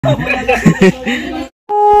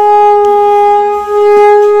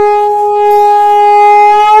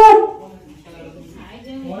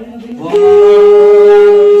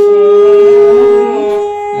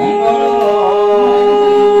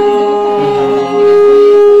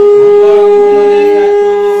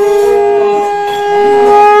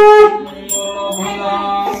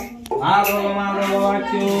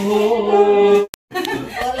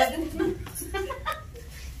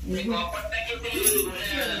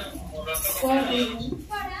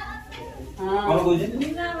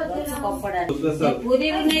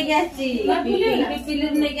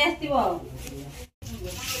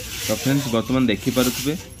तो फ्रेंड्स बर्तमान देखिपे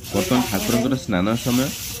बर्तमान ठाकुर स्नान समय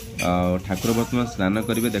ठाकुर बर्तमान स्नान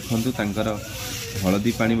करेंगे देखूँ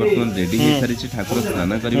हलदी पानी बर्तमान रेडी हो सारी ठाकुर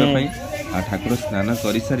स्नान करने ठाकुर स्नान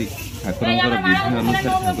कर सारी ठाकुर विधि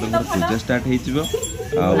अनुसार ठाकुर पूजा स्टार्ट हो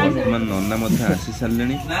बर्तमान नन्ना आसी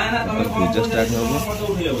सारे पूजा स्टार्ट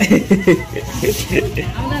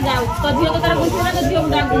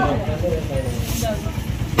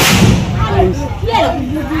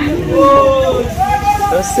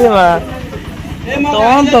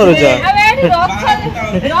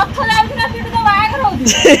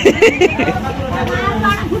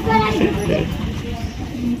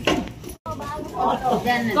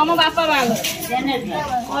तम बापा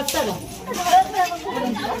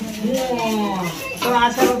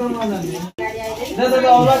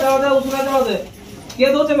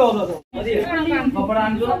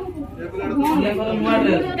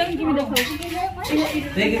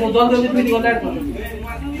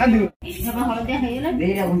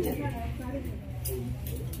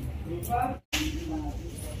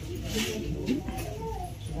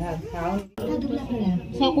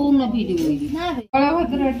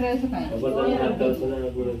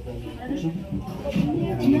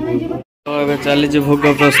चली भोग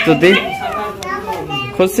प्रस्तुति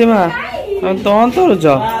खुशी माँ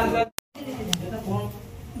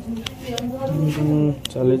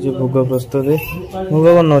चली भोग प्रस्तुति भोग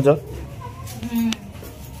बनौच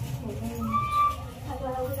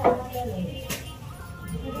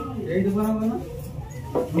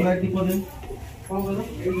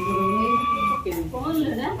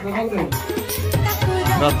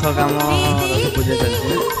रथ काम पूजा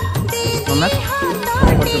चलती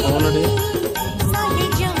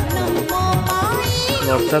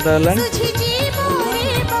वर्षा तो है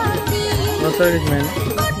वर्षा कितना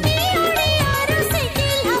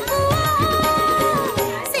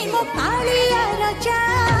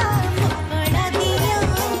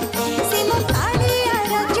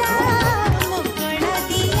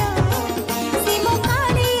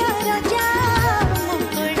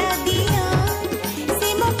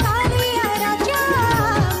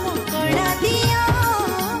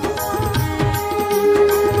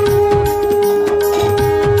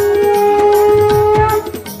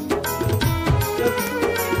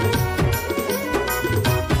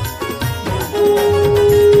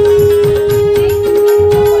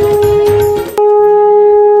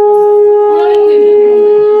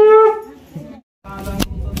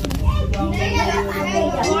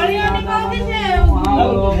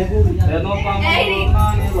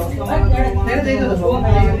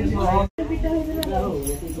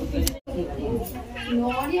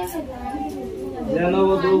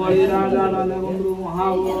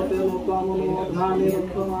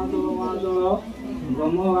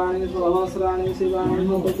ब्रह्मवाणी सहस्राणी शिवाणी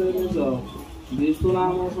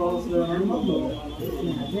विष्णुनाम सहस्राणी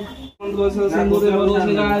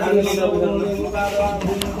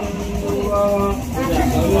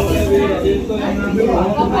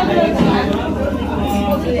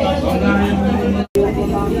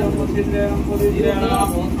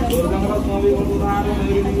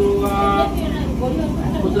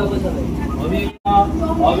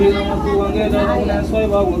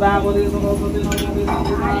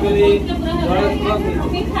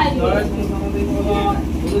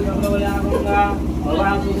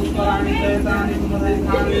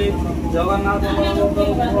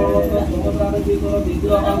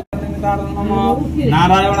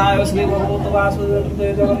नारायणाय श्री भगवत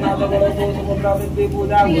वासुदेव जगन्नाथ बलदेव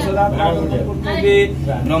पूजा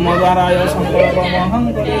ब्रह्मद्वाराय शंकर ब्रह्महं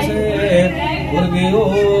करे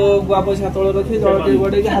पैसा तल रखी जल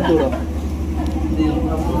बड़े हाथ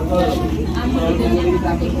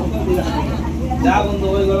जा बंधु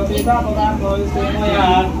हो गला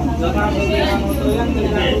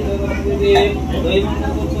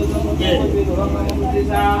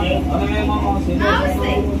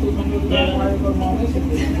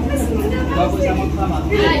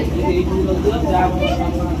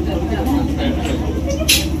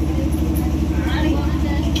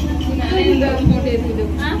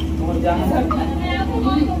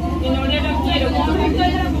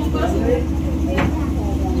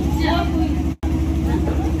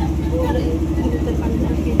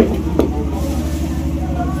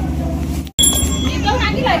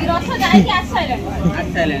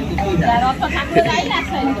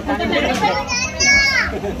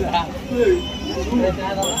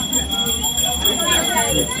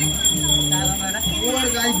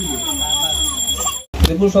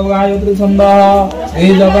छंद श्री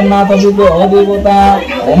जगन्नाथ विग्रह देवता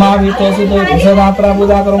उमाभिष्ट सुत कुशदात्रा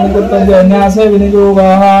पूजा कर्म कर्तव्य अन्यास विनियोग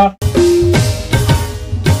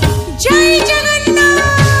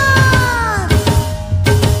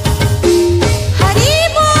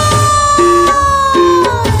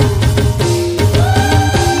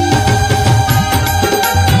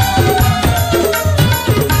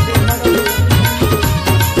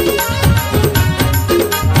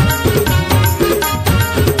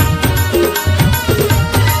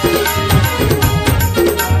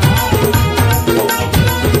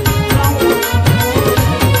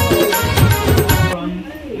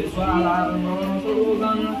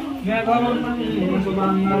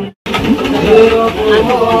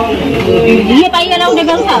ये पाइए ना उन्हें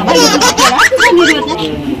व्यवस्था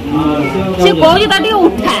से कोई ताटी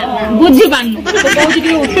उठा बुद्धि पान कोई भी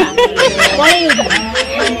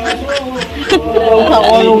उठा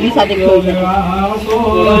कोई उड़ीसा देखो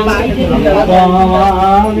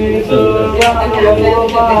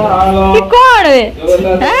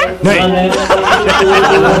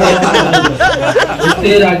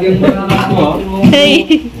ये कौन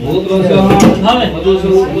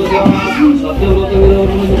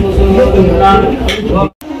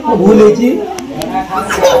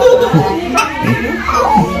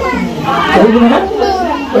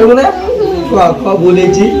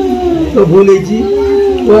है तो भूले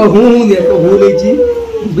तो हूँ देखो भूले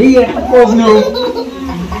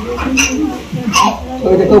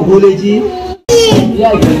देखो भूले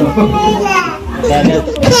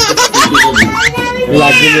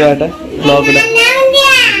लागे ब्लॉग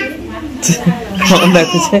कौन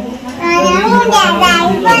देखुचे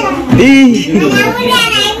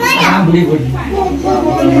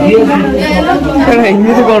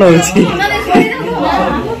एमती कौन हो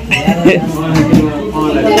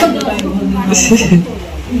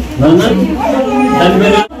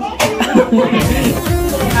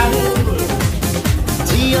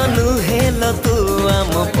तू आम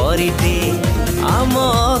परिते आम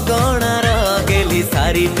गणार गेली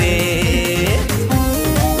सारिते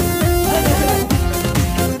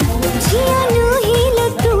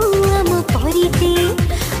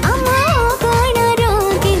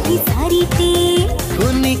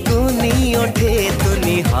कुनी कुनी ओठे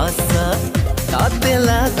तुनी हस ताते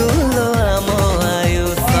लागुलो आम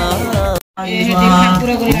आयुष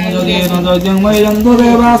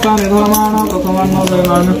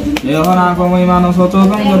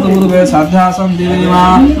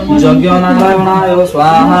यज्ञ नारायणाय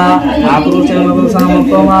स्वाहा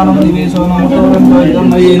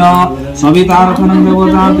सवितार्थनं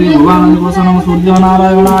देवताति भगवान् दिवसनं सूर्य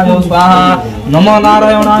नारायणाय स्वाहा नमो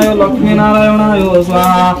नारायणाय लक्ष्मी नारायणाय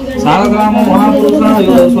स्वाहा सालग्राम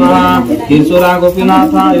महापुरुषाय स्वाहा ईश्वरा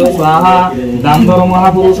गोपीनाथाय स्वाहा दामोदर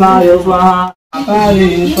महापुरुषाय स्वाहा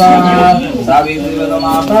माताये स्वाहा सावित्री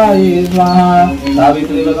माताये स्वाहा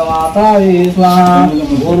सावित्री माताये स्वाहा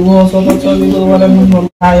पूर्वो सतच विदुर्बलं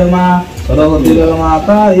मूर्खाय मा सरस्वती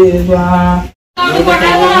माताये स्वाहा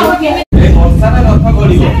रथ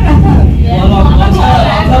गड़ियो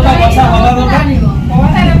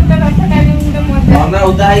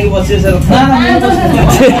उदा बसे से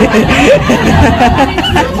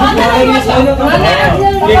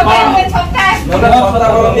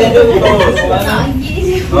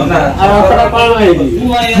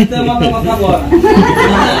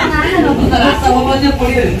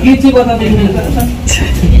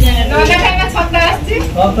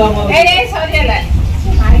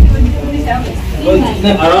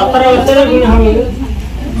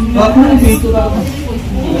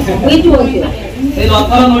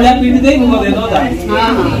रथर नड़िया पिंड दे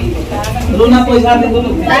रुना पैसा दे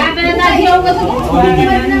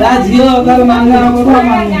झील अगर मांगा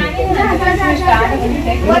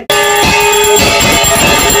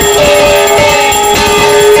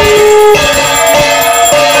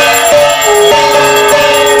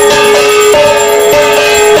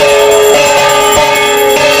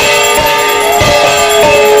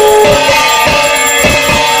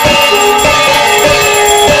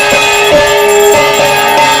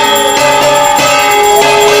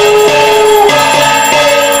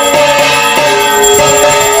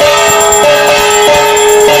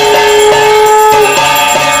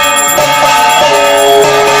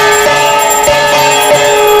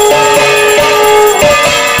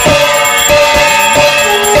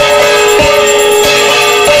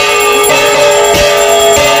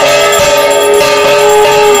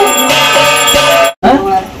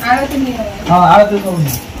हां आरती करू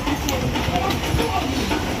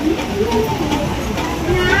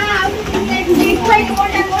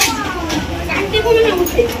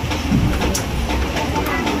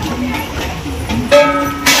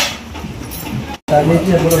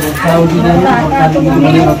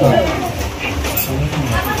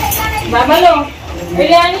बाबा लो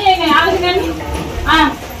एले आनी ए आलो कानी हां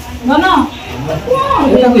दोनो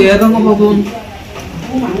এটা তো এরকম বকুন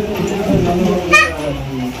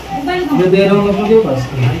ये दे रहा हूं आपको पास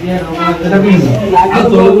এটা কি আর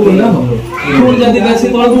তোড় বললা ফুল যদি বেশি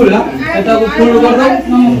তোড় বললা এটা ফুল করে দাও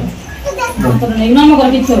তোর নেই নাম করে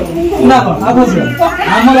কিছু না কর আপস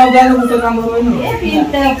আমার আর জায়গা মতো কাম করই না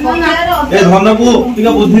এ ধনবু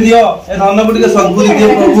টিকে বুদ্ধি দিও এ ধনবু টিকে সদ্বুদ্ধি দিও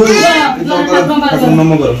প্রভু ঠাকুর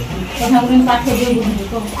নাম কর ঠাকুর পাঠ দিয়ে বুঝি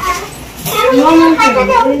তো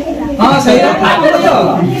हां सही है ठाकुर तो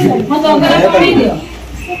मो चौगला कमी दियो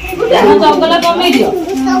मो चौगला कमी दियो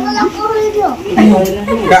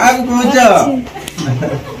का कहछ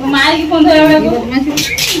तो माई की फोन धरवा को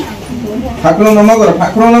ठाकुर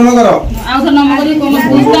नाम कर आउ तो नाम करी को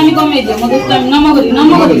दुष्टामी कमी दियो मो दुष्टामी नाम करी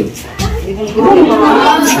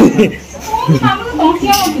हम तो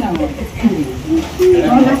क्या होती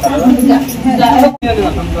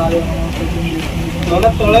ना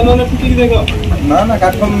तोले नने फुटी देखो ना ना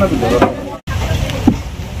काटम ना तो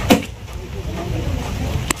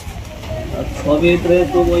पवित्र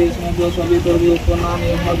तो वो इसमें जो सभी तो भी उसका नाम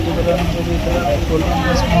है पवित्र पवित्र सोलह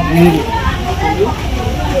इसमें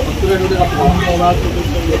पूरे टोटे का नाम तो बात तो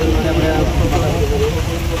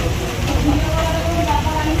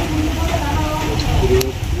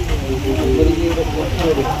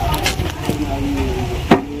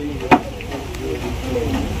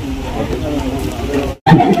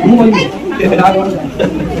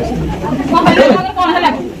बड़े बड़े कौन है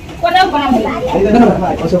लग कोना बना होला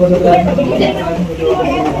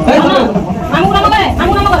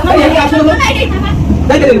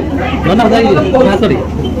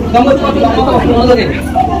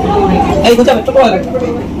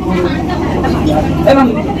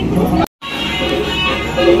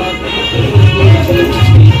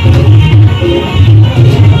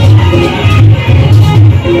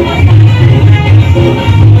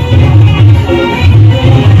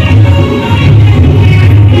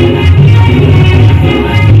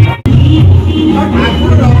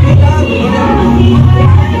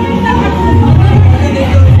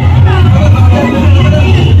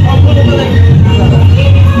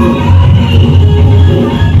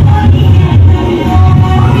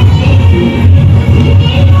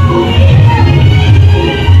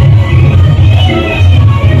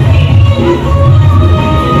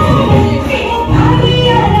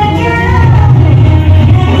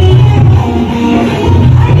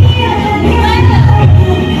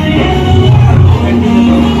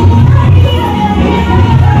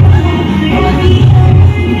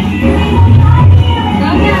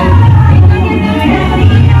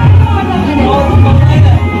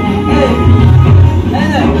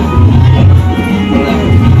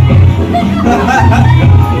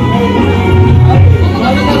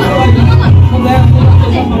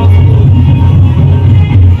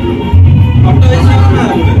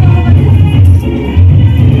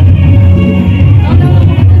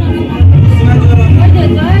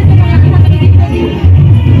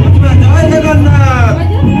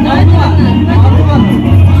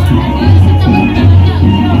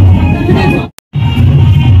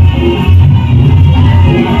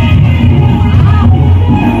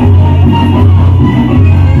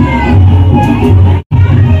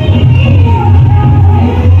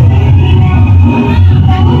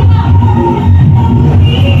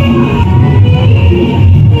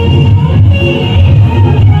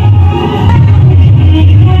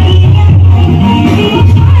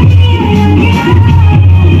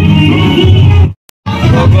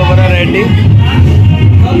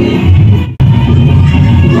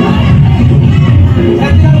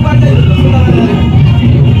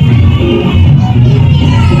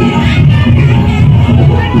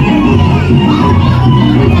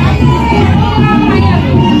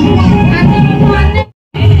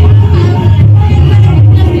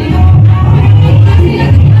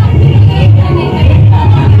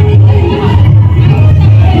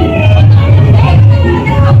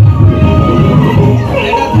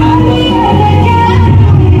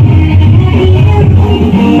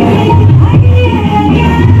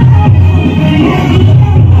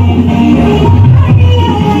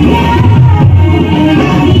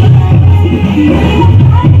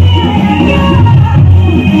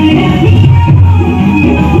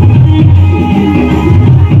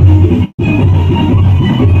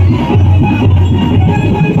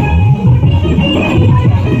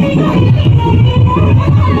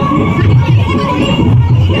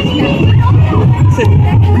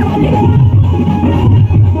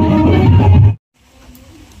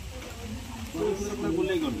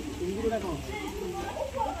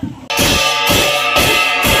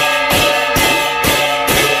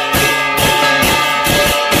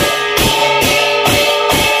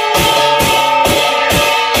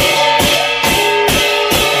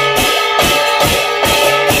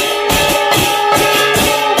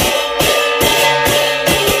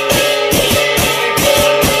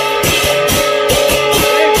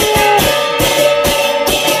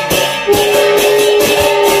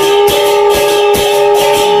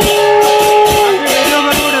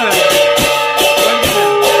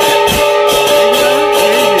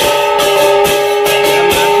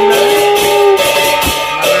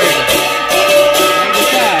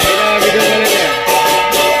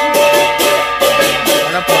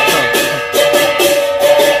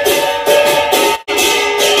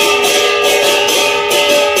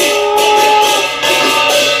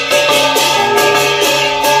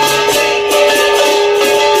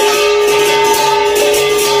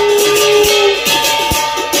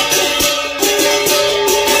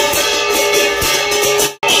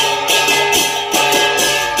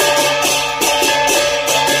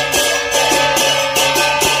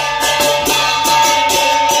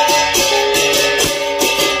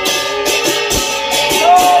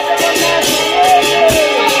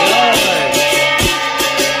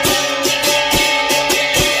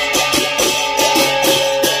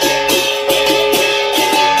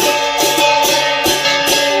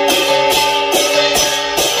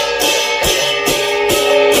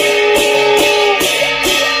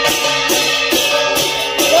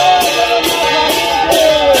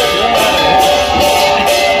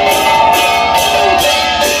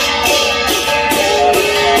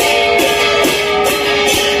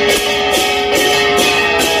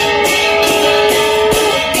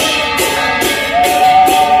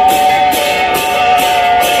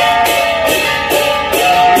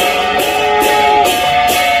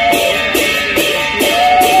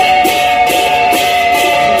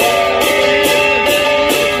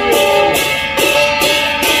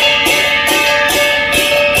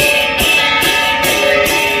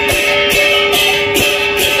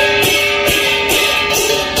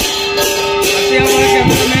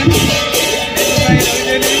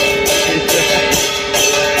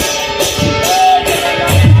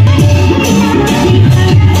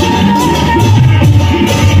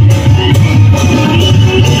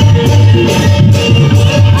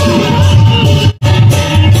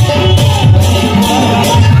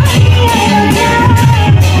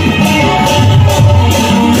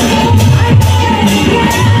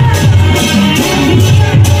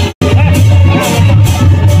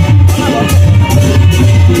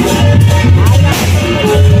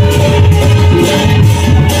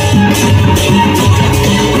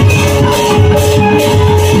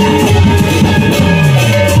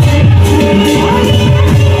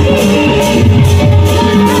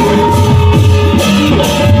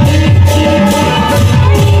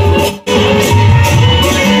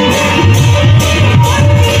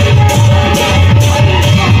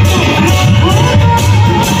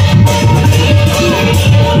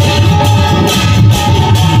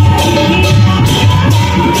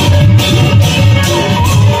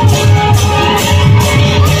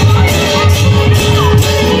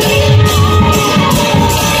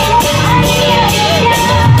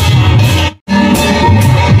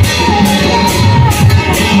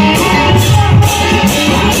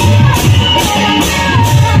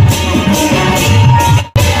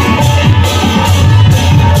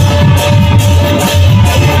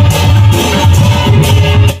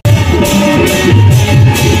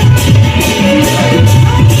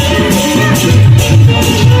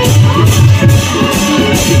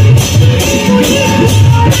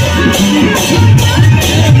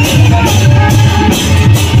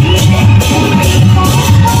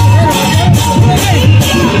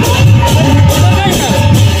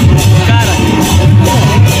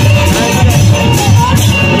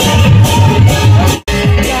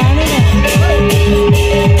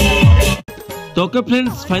तो ओके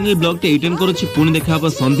फ्रेंड्स फाइनल ब्लॉग टे एटेंड करूची पुणी देखा हबो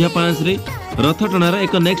संध्या 5 रे रथ टणार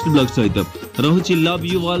एक नेक्स्ट ब्लॉग सहित रहुची लव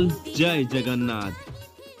यू ऑल जय जगन्नाथ।